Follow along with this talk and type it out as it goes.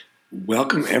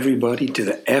Welcome, everybody, to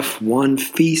the F1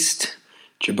 Feast.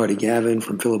 It's your buddy Gavin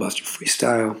from Filibuster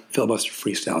Freestyle,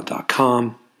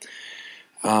 filibusterfreestyle.com.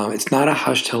 It's not a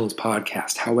Hush Tones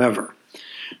podcast. However,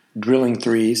 Drilling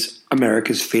Threes,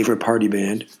 America's favorite party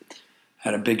band,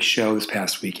 had a big show this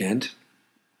past weekend.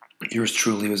 Yours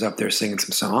truly was up there singing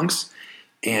some songs,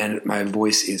 and my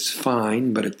voice is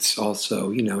fine, but it's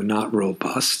also, not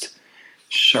robust.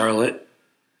 Charlotte,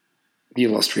 the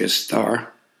illustrious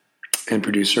star and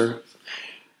producer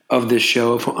of this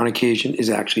show on occasion, is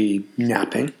actually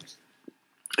napping,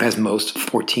 as most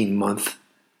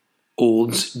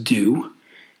 14-month-olds do.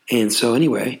 And so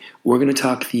anyway, we're going to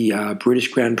talk the British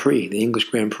Grand Prix, the English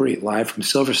Grand Prix, live from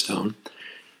Silverstone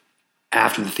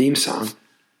after the theme song.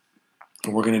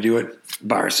 And we're going to do it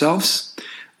by ourselves.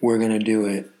 We're going to do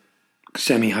it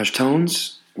semi-hush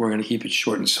tones. We're going to keep it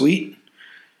short and sweet.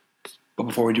 But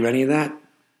before we do any of that,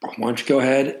 why don't you go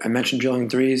ahead? I mentioned Drilling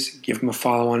Threes. Give them a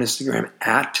follow on Instagram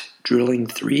at Drilling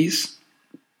Threes.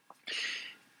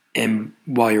 And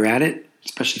while you're at it,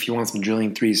 especially if you want some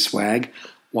Drilling Threes swag,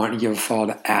 why don't you give a follow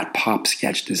to at Pop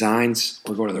Sketch Designs,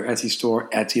 or go to their Etsy store,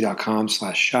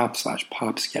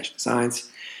 etsy.com/shop/popsketchdesigns.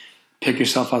 Pick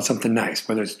yourself out something nice,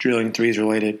 whether it's Drilling Threes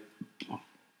related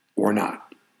or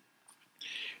not.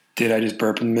 Did I just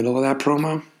burp in the middle of that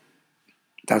promo?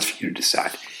 That's for you to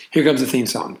decide. Here comes the theme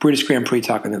song. British Grand Prix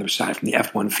talk on the other side from the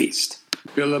F1 Feast.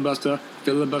 Filibuster,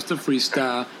 filibuster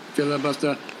freestyle.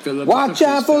 Filibuster, filibuster. Watch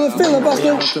out for the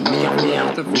filibuster.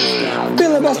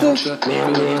 Filibuster,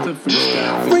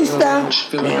 freestyle.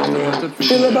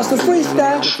 Filibuster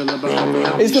freestyle.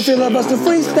 It's the filibuster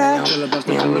freestyle.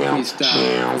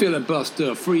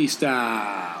 Filibuster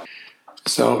freestyle.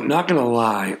 So, not going to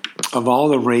lie, of all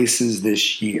the races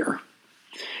this year,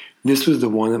 this was the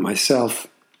one that myself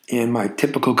and my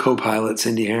typical co-pilot,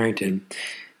 Cindy Harrington,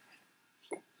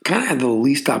 kind of had the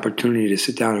least opportunity to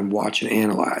sit down and watch and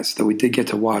analyze, though we did get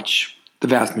to watch the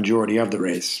vast majority of the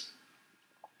race.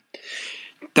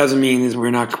 Doesn't mean that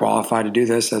we're not qualified to do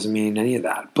this, doesn't mean any of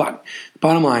that. But the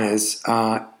bottom line is,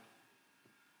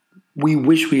 we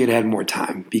wish we had had more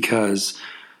time, because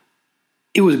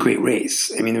it was a great race.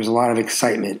 I mean, there was a lot of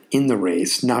excitement in the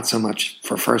race, not so much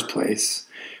for first place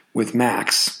with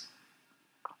Max,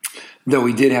 though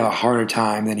he did have a harder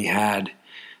time than he had.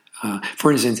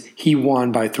 For instance, he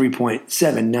won by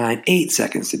 3.798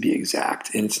 seconds to be exact.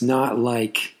 And it's not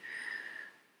like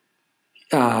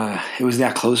it was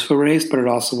that close of a race, but it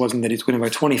also wasn't that he's winning by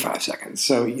 25 seconds.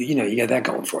 So, you got that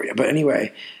going for you. But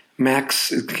anyway,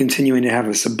 Max is continuing to have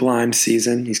a sublime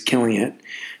season. He's killing it.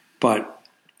 But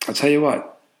I'll tell you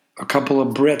what, a couple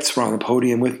of Brits were on the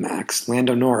podium with Max.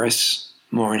 Lando Norris,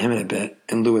 more on him in a bit,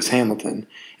 and Lewis Hamilton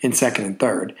in second and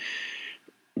third.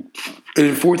 And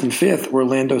in fourth and fifth were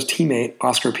Lando's teammate,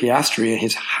 Oscar Piastri, in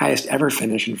his highest ever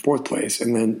finish in fourth place,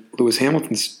 and then Lewis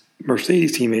Hamilton's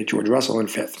Mercedes teammate, George Russell, in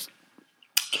fifth.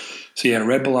 So you had a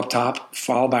Red Bull up top,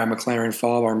 followed by a McLaren,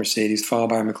 followed by a Mercedes, followed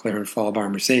by a McLaren, followed by a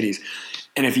Mercedes.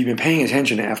 And if you've been paying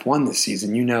attention to F1 this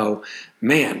season,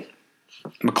 man,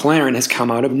 McLaren has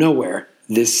come out of nowhere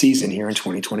this season here in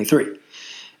 2023.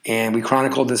 And we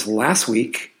chronicled this last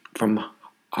week from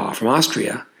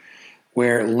Austria,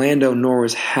 where Lando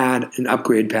Norris had an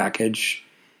upgrade package,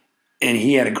 and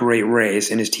he had a great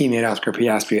race, and his teammate Oscar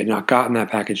Piastri had not gotten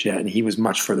that package yet, and he was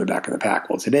much further back in the pack.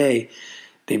 Well, today,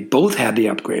 they both had the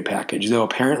upgrade package, though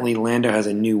apparently Lando has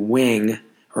a new wing,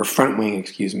 or front wing,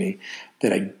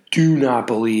 that I do not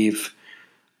believe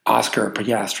Oscar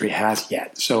Piastri has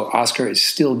yet. So Oscar is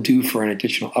still due for an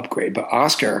additional upgrade, but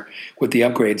Oscar, with the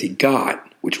upgrades he got,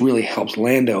 which really helped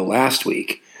Lando last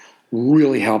week,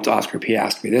 really helped Oscar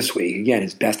Piastri this week. Again,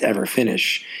 his best ever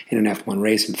finish in an F1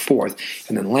 race in fourth.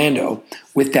 And then Lando,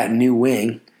 with that new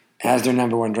wing as their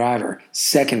number one driver,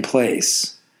 second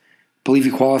place. I believe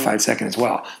he qualified second as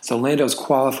well. So Lando's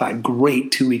qualified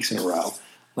great 2 weeks in a row.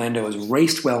 Lando has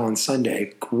raced well on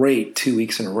Sunday, great 2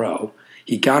 weeks in a row.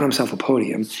 He got himself a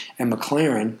podium. And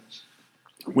McLaren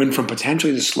went from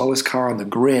potentially the slowest car on the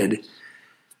grid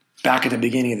back at the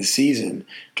beginning of the season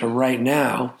to right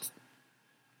now,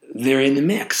 they're in the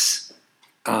mix.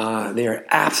 They're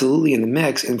absolutely in the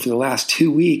mix. And for the last 2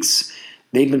 weeks,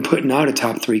 they've been putting out a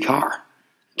top three car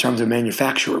in terms of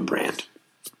manufacturer brand.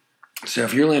 So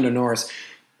if you're Lando Norris,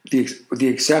 with the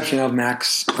exception of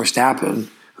Max Verstappen,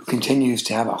 who continues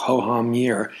to have a ho-hum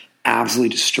year, absolutely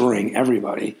destroying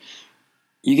everybody,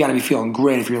 you got to be feeling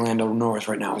great if you're Lando Norris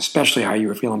right now, especially how you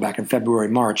were feeling back in February,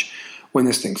 March when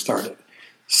this thing started.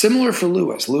 Similar for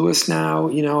Lewis. Lewis now,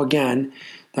 again,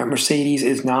 that Mercedes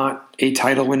is not a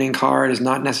title-winning car. It is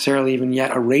not necessarily even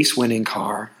yet a race-winning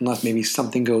car, unless maybe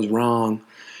something goes wrong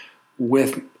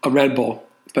with a Red Bull,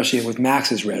 especially with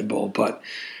Max's Red Bull. But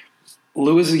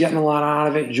Lewis is getting a lot out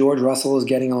of it. George Russell is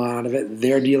getting a lot out of it.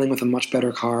 They're dealing with a much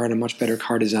better car and a much better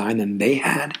car design than they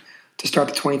had to start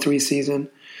the 23 season.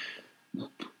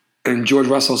 And George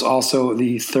Russell is also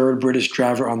the third British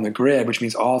driver on the grid, which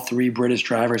means all three British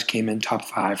drivers came in top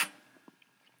 5.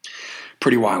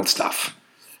 Pretty wild stuff.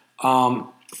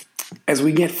 As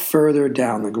we get further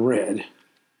down the grid,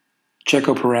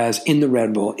 Checo Perez in the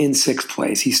Red Bull in 6th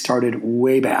place. He started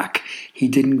way back. He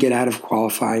didn't get out of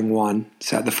qualifying one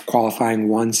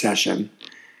session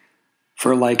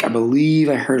for I believe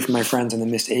I heard from my friends on the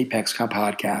Missed Apex Cup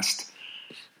podcast.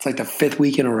 It's like the 5th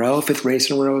race in a row,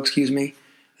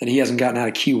 that he hasn't gotten out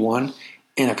of Q1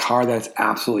 in a car that's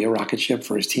absolutely a rocket ship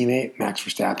for his teammate, Max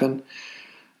Verstappen.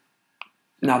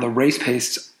 Now, the race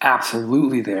pace is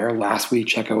absolutely there. Last week,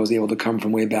 Checo was able to come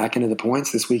from way back into the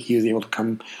points. This week, he was able to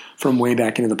come from way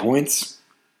back into the points.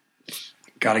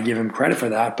 Got to give him credit for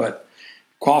that, but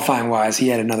qualifying-wise, he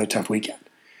had another tough weekend.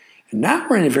 And now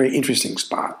we're in a very interesting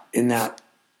spot in that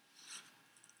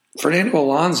Fernando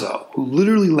Alonso, who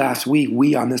literally last week,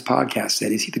 we on this podcast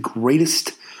said, is he the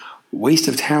greatest waste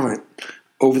of talent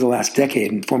over the last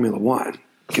decade in Formula One?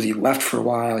 Because he left for a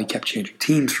while, he kept changing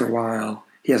teams for a while.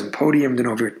 He hasn't podiumed in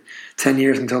over 10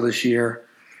 years until this year,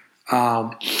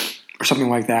 or something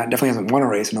like that. Definitely hasn't won a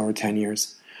race in over 10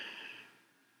 years.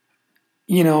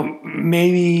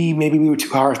 Maybe we were too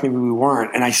harsh, maybe we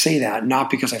weren't. And I say that not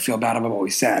because I feel bad about what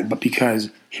we said, but because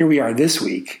here we are this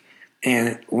week,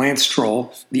 and Lance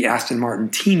Stroll, the Aston Martin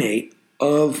teammate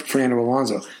of Fernando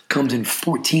Alonso, comes in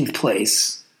 14th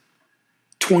place,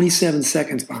 27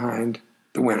 seconds behind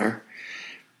the winner.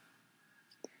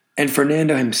 And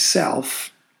Fernando himself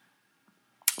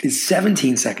is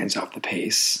 17 seconds off the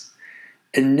pace.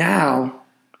 And now,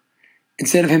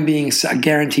 instead of him being a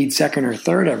guaranteed second or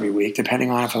third every week, depending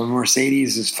on if a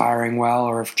Mercedes is firing well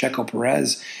or if Checo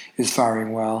Perez is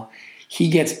firing well, he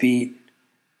gets beat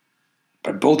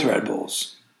by both Red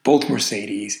Bulls, both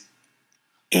Mercedes,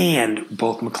 and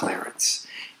both McLarens.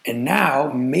 And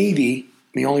now, maybe,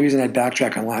 the only reason I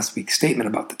backtrack on last week's statement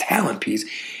about the talent piece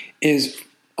is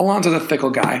Alonso's a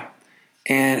fickle guy,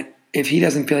 and if he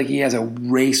doesn't feel like he has a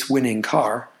race-winning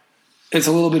car, it's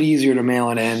a little bit easier to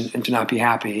mail it in and to not be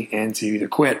happy and to either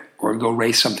quit or go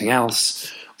race something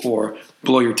else or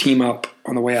blow your team up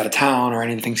on the way out of town or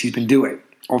any of the things he's been doing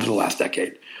over the last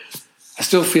decade. I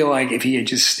still feel like if he had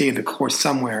just stayed the course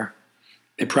somewhere,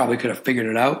 they probably could have figured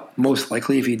it out, most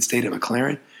likely if he'd stayed at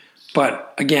McLaren.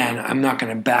 But again, I'm not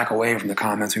going to back away from the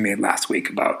comments we made last week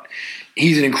about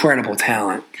he's an incredible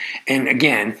talent. And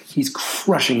again, he's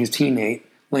crushing his teammate,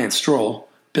 Lance Stroll,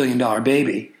 billion-dollar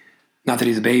baby. Not that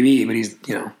he's a baby, but he's,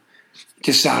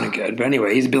 just sounded good. But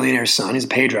anyway, he's a billionaire's son. He's a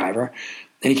pay driver.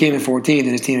 And he came in 14th,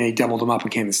 and his teammate doubled him up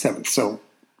and came in 7th. So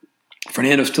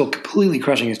Fernando's still completely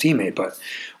crushing his teammate, but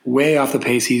way off the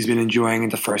pace he's been enjoying in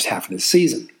the first half of this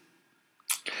season.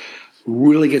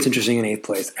 Really gets interesting in 8th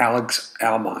place. Alex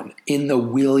Albon in the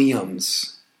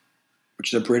Williams,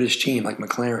 which is a British team like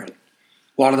McLaren.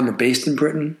 A lot of them are based in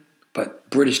Britain, but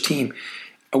British team.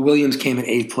 A Williams came in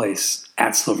 8th place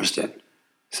at Silverstone.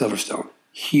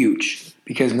 Huge.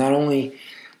 Because not only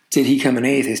did he come in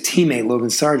 8th, his teammate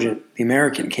Logan Sargent, the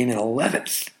American, came in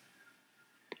 11th.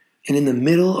 And in the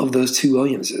middle of those two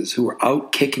Williamses, who were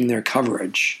out kicking their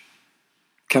coverage,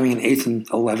 coming in 8th and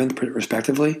 11th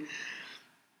respectively,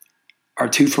 are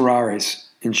two Ferraris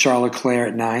in Charles Leclerc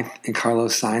at 9th and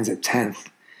Carlos Sainz at 10th.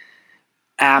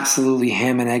 Absolutely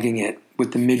ham and egging it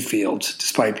with the midfield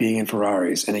despite being in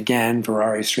Ferraris. And again,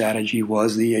 Ferrari's strategy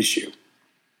was the issue.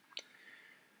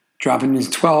 Dropping into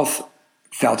 12th,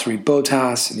 Valtteri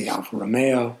Bottas in the Alfa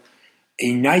Romeo.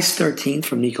 A nice 13th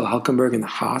from Nico Hülkenberg in the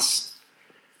Haas.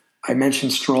 I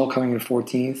mentioned Stroll coming in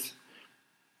 14th.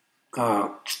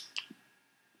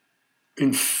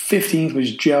 In 15th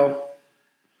was Zhou,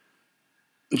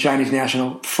 the Chinese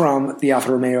national from the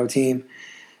Alfa Romeo team.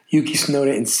 Yuki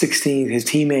Tsunoda in 16th. His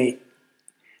teammate,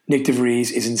 Nick De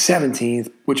Vries, is in 17th,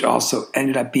 which also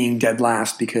ended up being dead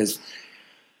last because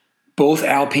both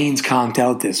Alpines conked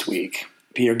out this week.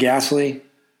 Peter Gasly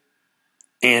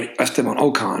and Esteban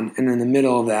Ocon. And in the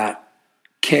middle of that,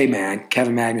 Kevin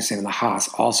Magnussen in the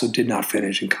Haas also did not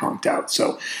finish and conked out.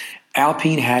 So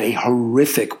Alpine had a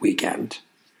horrific weekend.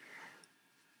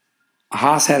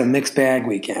 Haas had a mixed bag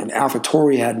weekend.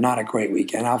 AlphaTauri had not a great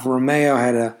weekend. Alfa Romeo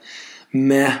had a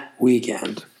meh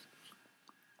weekend.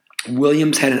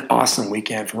 Williams had an awesome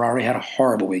weekend. Ferrari had a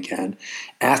horrible weekend.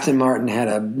 Aston Martin had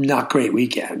a not great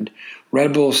weekend.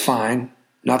 Red Bull's fine.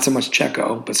 Not so much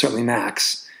Checo, but certainly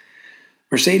Max.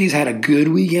 Mercedes had a good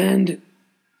weekend.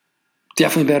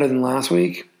 Definitely better than last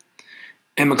week.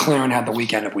 And McLaren had the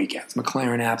weekend of weekends.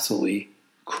 McLaren absolutely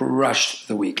crushed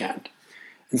the weekend.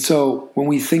 And so when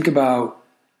we think about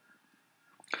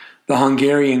the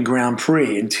Hungarian Grand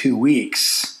Prix in 2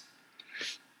 weeks,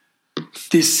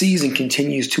 this season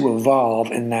continues to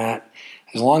evolve in that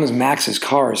as long as Max's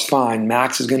car is fine,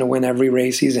 Max is going to win every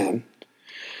race he's in.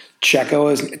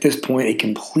 Checo is, at this point, a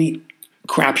complete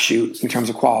crapshoot in terms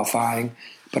of qualifying,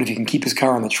 but if he can keep his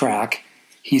car on the track,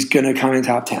 he's going to come in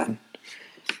top 10.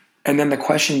 And then the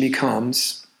question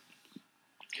becomes,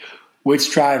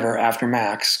 which driver after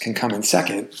Max can come in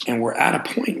second? And we're at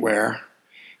a point where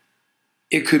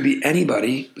it could be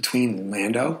anybody between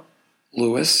Lando,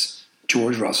 Lewis,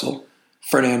 George Russell,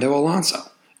 Fernando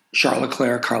Alonso, Charles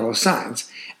Leclerc, Carlos Sainz.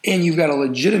 And you've got a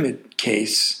legitimate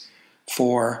case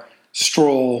for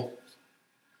Stroll,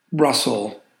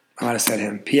 Russell, I might have said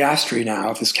him, Piastri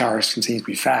now, if this car continues to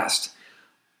be fast.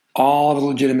 All the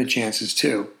legitimate chances,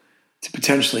 too, to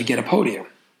potentially get a podium.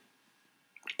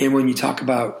 And when you talk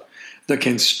about the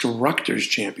Constructors'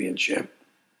 Championship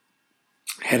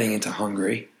heading into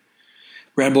Hungary,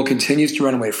 Red Bull continues to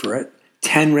run away for it.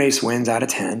 10 race wins out of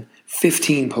 10,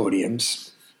 15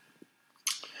 podiums.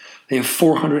 They have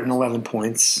 411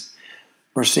 points.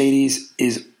 Mercedes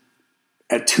is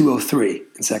at 203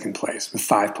 in second place with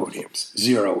 5 podiums,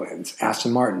 0 wins.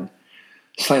 Aston Martin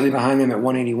slightly behind them at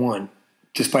 181,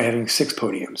 despite having 6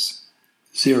 podiums,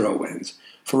 0 wins.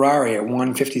 Ferrari at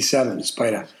 157,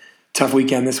 despite a tough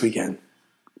weekend this weekend.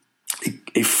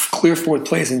 A clear 4th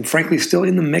place, and frankly still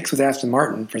in the mix with Aston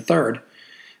Martin for 3rd,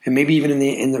 and maybe even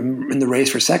in the race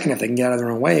for 2nd if they can get out of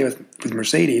their own way with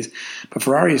Mercedes. But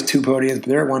Ferrari has 2 podiums, but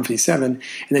they're at 157, and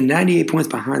then 98 points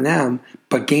behind them,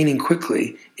 but gaining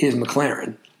quickly, is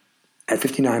McLaren at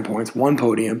 59 points, 1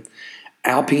 podium.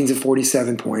 Alpine's at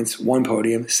 47 points, 1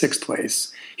 podium, 6th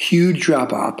place. Huge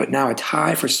drop off, but now a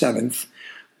tie for 7th.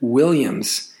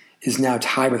 Williams is now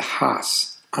tied with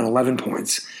Haas on 11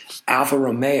 points. Alfa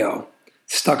Romeo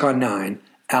stuck on 9.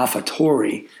 Alfa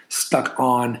Tauri stuck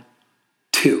on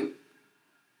 2.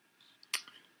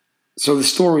 So the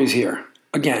story is here.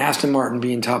 Again, Aston Martin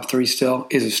being top 3 still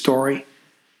is a story,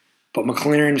 but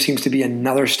McLaren seems to be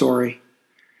another story.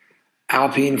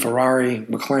 Alpine, Ferrari,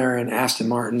 McLaren, Aston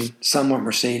Martin, somewhat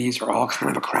Mercedes are all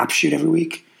kind of a crapshoot every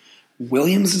week.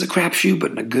 Williams is a crapshoot,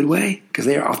 but in a good way, because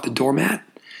they are off the doormat.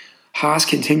 Haas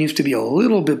continues to be a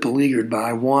little bit beleaguered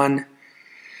by 1,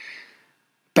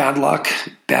 bad luck,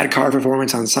 bad car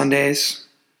performance on Sundays,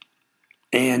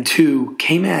 and 2,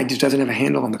 K-Mag just doesn't have a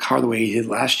handle on the car the way he did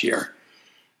last year.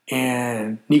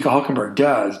 And Nico Hülkenberg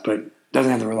does, but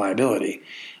doesn't have the reliability.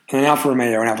 And then Alfa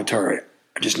Romeo and Alfa Tauri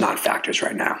are just not factors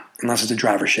right now, unless it's a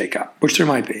driver shakeup, which there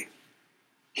might be.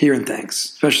 Here and things,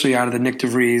 especially out of the Nick de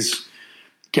Vries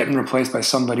getting replaced by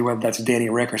somebody, whether that's Danny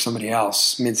Rick or somebody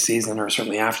else, mid-season or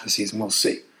certainly after the season, we'll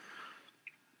see.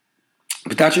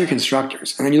 But that's your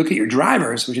constructors. And then you look at your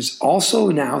drivers, which is also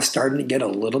now starting to get a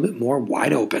little bit more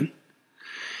wide open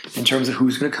in terms of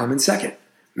who's going to come in second.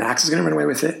 Max is going to run away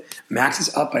with it. Max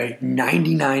is up by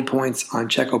 99 points on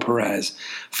Checo Perez.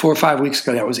 4 or 5 weeks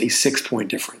ago, that was a 6-point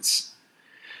difference.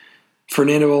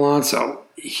 Fernando Alonso,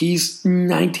 he's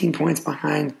 19 points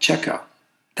behind Checo.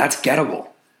 That's gettable.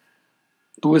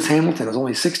 Lewis Hamilton is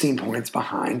only 16 points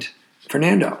behind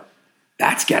Fernando.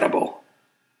 That's gettable.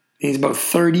 He's about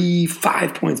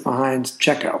 35 points behind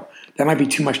Checo. That might be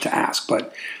too much to ask,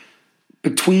 but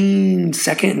between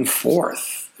 2nd and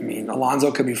 4th, I mean,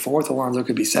 Alonso could be 4th, Alonso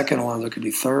could be 2nd, Alonso could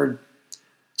be 3rd.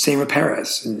 Same with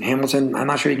Perez. And Hamilton, I'm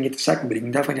not sure he can get to 2nd, but he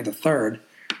can definitely get to 3rd,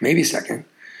 maybe 2nd.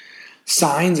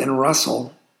 Sainz and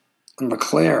Russell and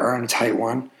Leclerc are in a tight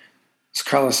one. It's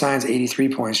Carlos Sainz,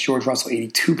 83 points. George Russell,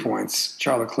 82 points.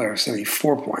 Charles Leclerc,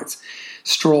 74 points.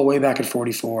 Stroll way back at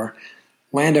 44.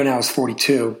 Lando now is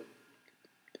 42.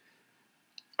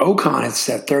 Ocon is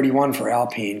at 31 for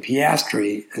Alpine.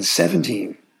 Piastri is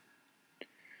 17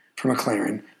 for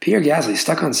McLaren. Pierre Gasly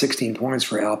stuck on 16 points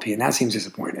for Alpine. That seems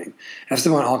disappointing.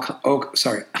 Esteban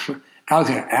Alexander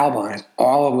Albon has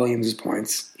all of Williams'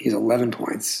 points. He's 11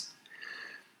 points.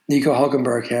 Nico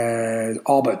Hülkenberg has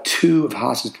all but 2 of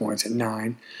Haas's points at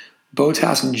 9.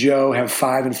 Bottas and Joe have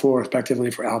 5 and 4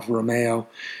 respectively for Alfa Romeo.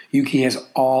 Yuki has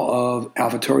all of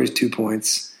AlphaTauri's 2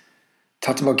 points.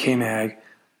 Talked about K-Mag.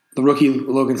 The rookie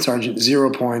Logan Sargent,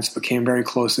 0 points, but came very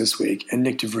close this week. And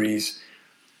Nick de Vries,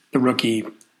 the rookie,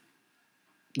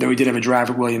 though he did have a drive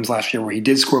at Williams last year where he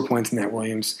did score points in that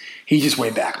Williams, he's just way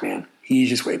back, man. He's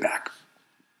just way back.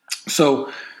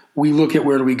 So we look at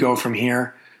where do we go from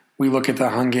here. We look at the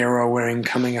Hungaroring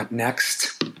coming up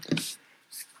next.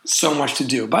 So much to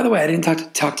do. By the way, I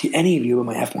didn't talk to any of you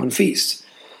about my F1 feast.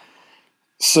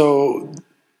 So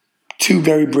 2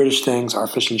 very British things are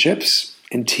fish and chips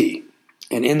and tea.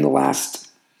 And in the last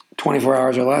 24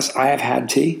 hours or less, I have had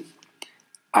tea.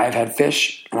 I've had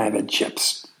fish and I've had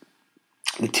chips.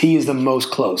 The tea is the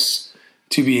most close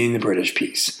to being the British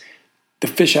piece. The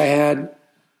fish I had,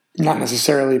 not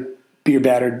necessarily beer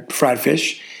battered fried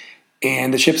fish,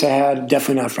 and the chips I had,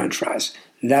 definitely not French fries.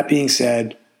 That being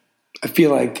said, I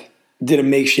feel like did a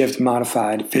makeshift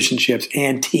modified fish and chips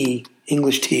and tea,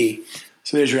 English tea.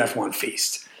 So there's your F1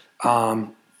 feast.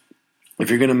 If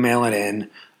you're going to mail it in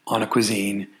on a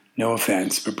cuisine, no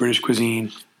offense, but British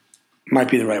cuisine might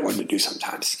be the right one to do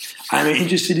sometimes. I'm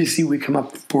interested to see what we come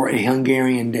up for a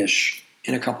Hungarian dish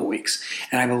in a couple weeks.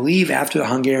 And I believe after the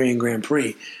Hungarian Grand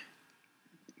Prix,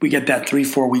 we get that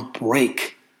 3-4 week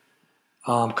break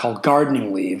called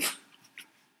gardening leave.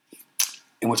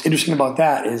 And what's interesting about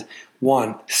that is,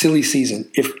 one, silly season,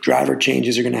 if driver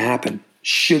changes are going to happen,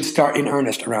 should start in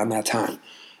earnest around that time.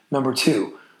 Number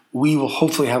two, we will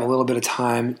hopefully have a little bit of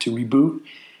time to reboot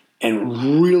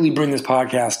and really bring this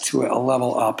podcast to a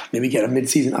level up, maybe get a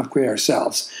mid-season upgrade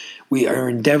ourselves. We are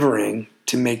endeavoring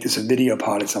to make this a video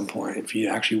pod at some point. If you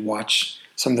actually watch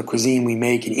some of the cuisine we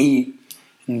make and eat,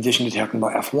 in addition to talking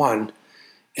about F1,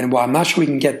 and while I'm not sure we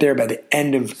can get there by the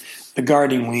end of the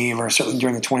gardening leave or certainly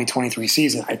during the 2023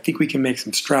 season, I think we can make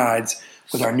some strides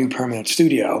with our new permanent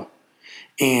studio.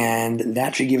 And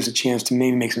that should give us a chance to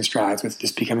maybe make some strides with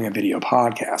this becoming a video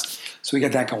podcast. So we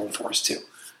got that going for us too.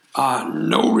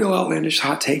 No real outlandish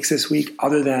hot takes this week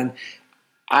other than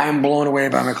I am blown away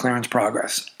by McLaren's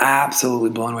progress. Absolutely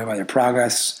blown away by their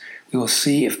progress. We will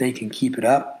see if they can keep it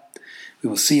up. We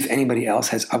will see if anybody else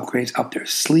has upgrades up their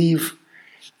sleeve.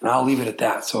 And I'll leave it at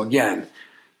that. So again,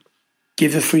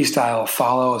 give the Freestyle a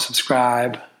follow, a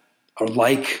subscribe, a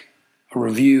like, a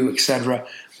review, etc.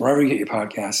 Wherever you get your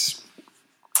podcasts.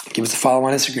 Give us a follow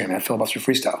on Instagram at Filibuster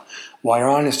Freestyle. While you're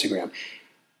on Instagram,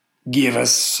 give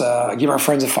our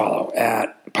friends a follow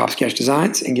at Pop Sketch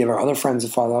Designs and give our other friends a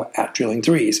follow at Drilling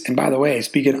Threes. And by the way,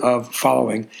 speaking of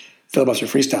following Filibuster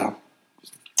Freestyle,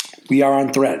 we are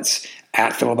on Threads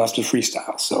at Filibuster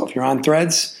Freestyle. So if you're on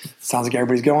Threads, sounds like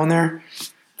everybody's going there.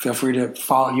 Feel free to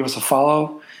give us a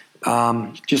follow,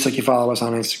 just like you follow us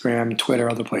on Instagram, Twitter,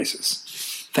 other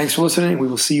places. Thanks for listening. We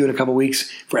will see you in a couple weeks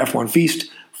for F1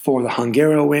 Feast, for the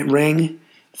Hungaro Ring,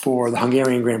 for the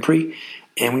Hungarian Grand Prix,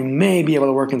 and we may be able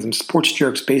to work in some Sports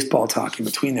Jerks baseball talk in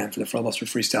between that for the Filibuster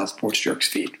Freestyle Sports Jerks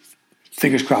feed.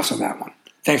 Fingers crossed on that one.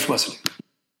 Thanks for listening.